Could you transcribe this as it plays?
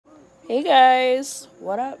Hey guys,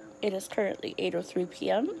 what up? It is currently 8:03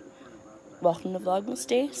 p.m. Welcome to Vlogmas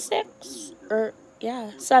Day 6,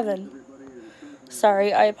 7.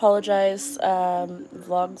 Sorry, I apologize.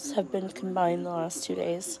 Vlogs have been combined the last 2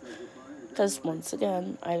 days because once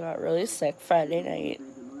again, I got really sick Friday night,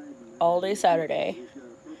 all day Saturday.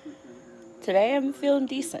 Today I'm feeling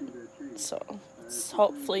decent, so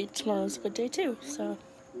hopefully tomorrow's a good day too, so.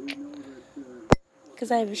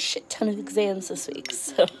 Because I have a shit ton of exams this week,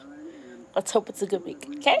 so let's hope it's a good week,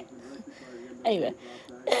 okay? Anyway,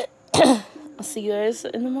 I'll see you guys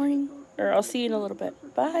in the morning, or I'll see you in a little bit.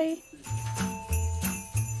 Bye!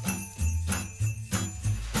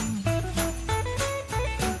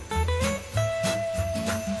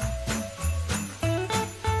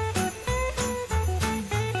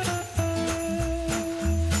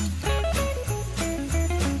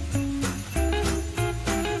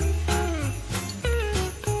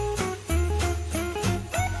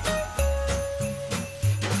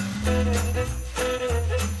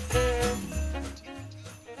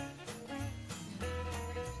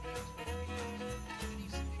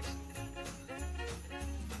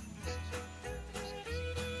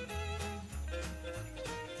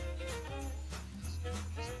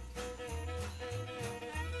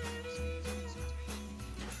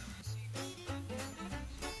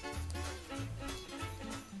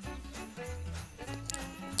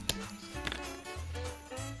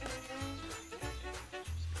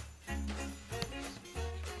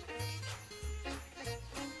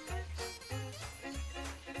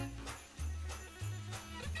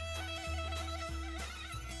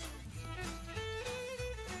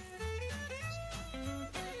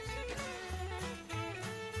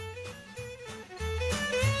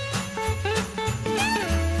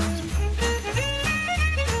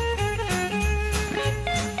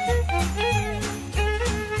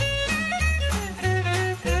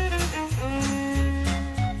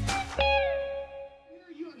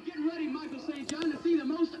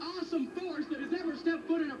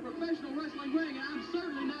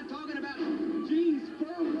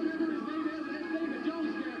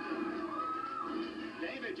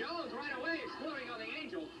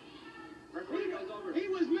 He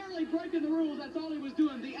was merely breaking the rules, that's all he was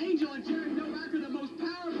doing. The Angel and Jerry Novak are the most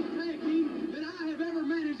powerful tag team that I have ever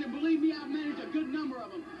managed, and believe me, I've managed a good number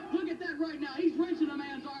of them. Look at that right now. He's wrenching a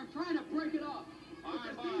man's arm, trying to break it off.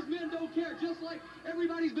 Because these men don't care, just like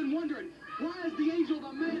everybody's been wondering. Why is the Angel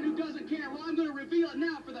the man who doesn't care? Well, I'm going to reveal it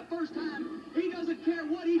now for the first time. He doesn't care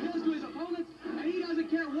what he does to his opponents, and he doesn't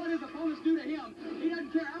care what his opponents do to him. He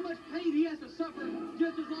doesn't care how much pain he has to suffer,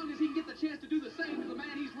 just as long as he can get the chance to do the same to the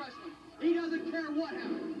man he's wrestling. He doesn't care what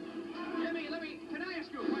happens. Can I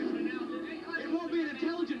ask you a question now? It won't be an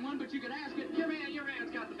intelligent one, but you can ask it. Your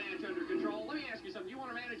man's got the match under control. Let me ask you something. You want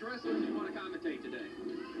to manage wrestlers, or do you want to commentate today?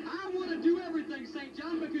 I want to do everything, St.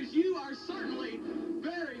 John, because you are certainly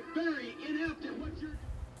very, very inept at what you're...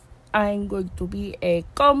 I'm going to be a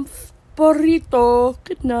comf burrito.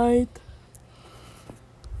 Good night.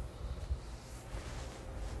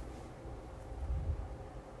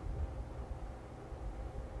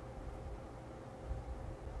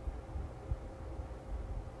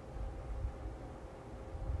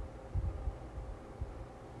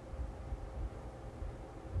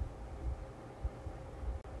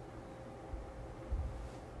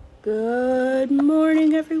 Good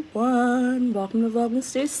morning, everyone. Welcome to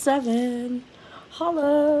Vlogmas Day 7.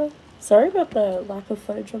 Holla. Sorry about the lack of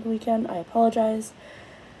footage on the weekend. I apologize.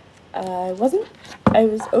 I was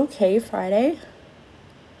okay Friday.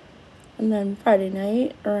 And then Friday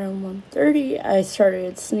night, around 1:30, I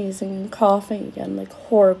started sneezing and coughing again, like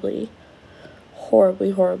horribly.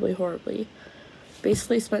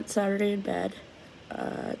 Basically spent Saturday in bed.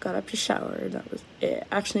 Got up to shower, and that was it.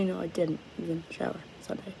 Actually, no, I didn't even shower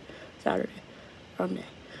Saturday, wrong day.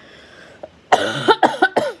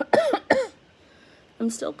 I'm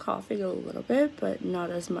still coughing a little bit, but not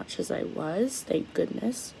as much as I was, thank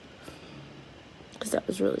goodness. Because that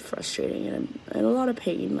was really frustrating, and I'm in a lot of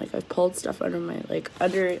pain. Like, I've pulled stuff under my,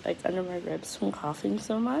 under my ribs from coughing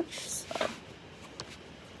so much, so.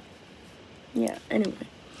 Yeah, anyway.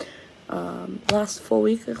 Last full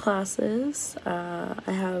week of classes. I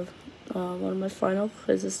have one of my final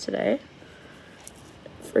quizzes today.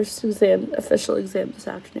 First official exam this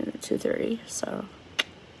afternoon at 2:30, so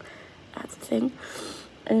that's a thing.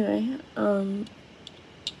 Anyway,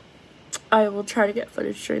 I will try to get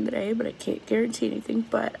footage during the day, but I can't guarantee anything,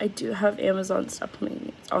 but I do have Amazon stuff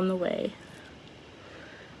coming. It's on the way.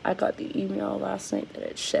 I got the email last night that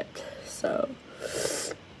it shipped, so,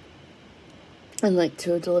 and like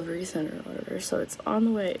to a delivery center or whatever, so it's on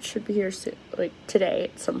the way. It should be here soon, like today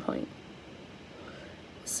at some point.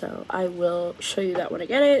 So I will show you that when I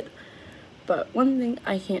get it. But one thing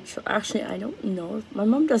I can't show, actually I don't know, my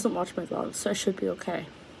mom doesn't watch my vlogs, so I should be okay.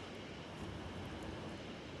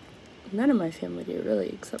 None of my family do, really,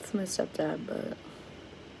 except for my stepdad, but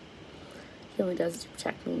he only does to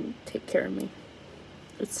protect me and take care of me.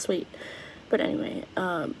 It's sweet. But anyway,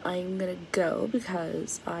 I'm gonna go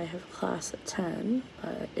because I have class at 10,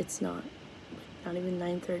 but it's not even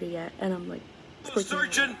 9:30 yet, and I'm like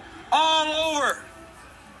searching all over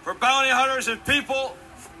for bounty hunters and people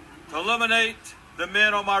to eliminate the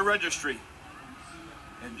men on my registry.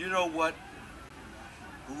 And you know what?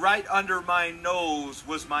 Right under my nose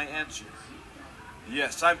was my answer.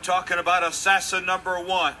 Yes, I'm talking about assassin number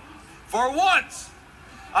 1. For once,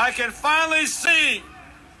 I can finally see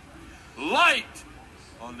light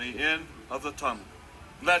on the end of the tunnel.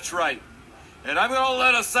 That's right. And I'm going to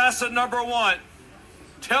let assassin number 1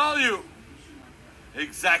 tell you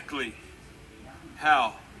exactly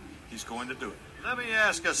how he's going to do it. Let me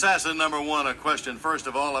ask assassin number 1 a question first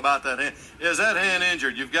of all about that hand. Is that hand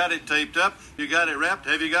injured? You've got it taped up, you got it wrapped,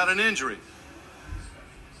 have you got an injury?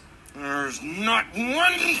 There's not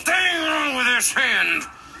one thing wrong with this hand.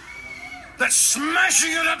 That's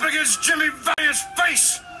smashing it up against Jimmy Valiant's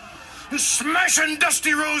face and smashing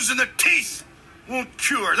Dusty Rhodes in the teeth won't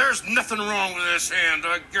cure. There's nothing wrong with this hand,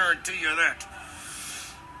 I guarantee you that.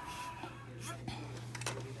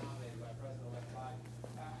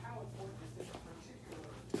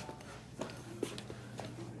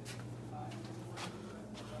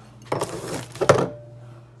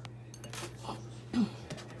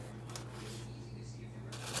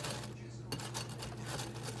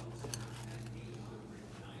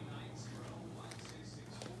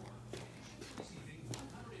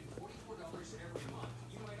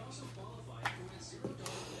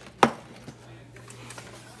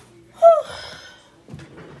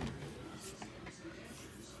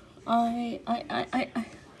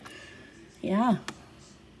 Yeah.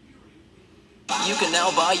 You can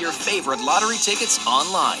now buy your favorite lottery tickets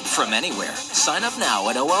online from anywhere. Sign up now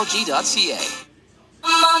at olg.ca.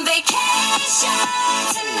 I'm on vacation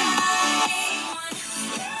tonight.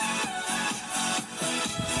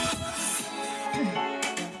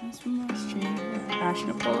 From last year.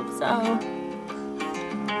 Passionate pull ups out.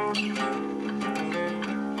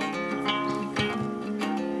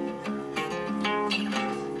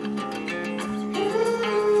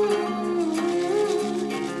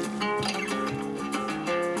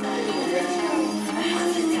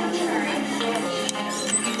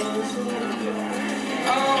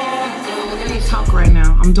 Talk right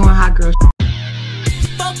now. I'm doing hot girl.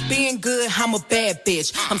 Fuck being good, I'm a bad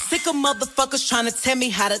bitch. I'm sick of motherfuckers trying to tell me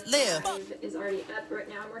how to live. Is already up right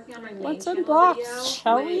now. I'm working on my main Let's channel unbox, video,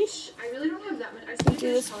 shall we? I really don't have that much. I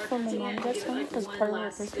Do this before my mom gets home because part of my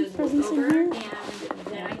Christmas presents in here. And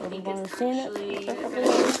then I think it's actually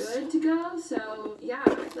it. good to go. So yeah, I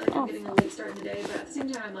feel like I'm getting a late start in the day, but at the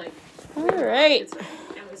same time, I'm like, alright.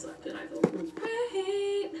 and we slept, and I feel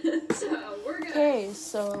great. So we're good. Okay,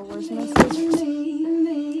 so where's my scissors?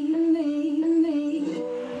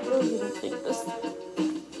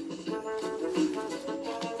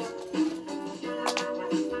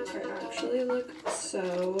 I actually look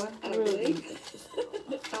so ugly.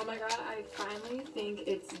 Oh my god, I finally think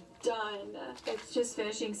it's done. It's just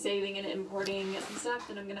finishing saving and importing some stuff,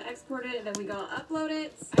 then I'm gonna export it, and then we gonna upload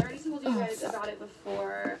it. I already told you guys about it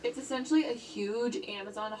before. It's essentially a huge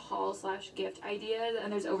Amazon haul/gift idea,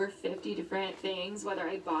 and there's over 50 different things, whether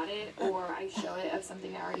I bought it or I show it of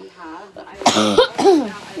something I already have. But I love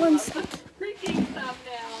the freaking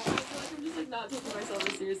thumbnail. I feel like I'm just like not taking myself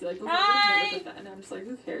as seriously. Like before, I never put that, and I'm just like,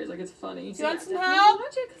 who cares? Like it's funny. Do you want some help?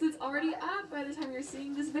 Watch it because it's already up by the time you're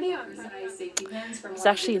seeing this video. Safety pins from It's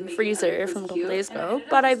actually in the freezer from a couple days ago,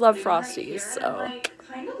 but I love Frosties, so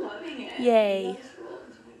yay.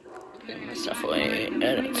 Putting my stuff away, and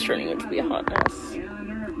it's turning out to be a hot mess.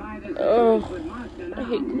 Oh, I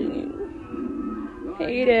hate cleaning.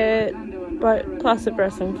 Hate it. But classic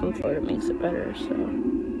wrestling from Florida makes it better, so.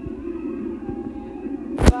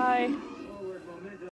 Bye.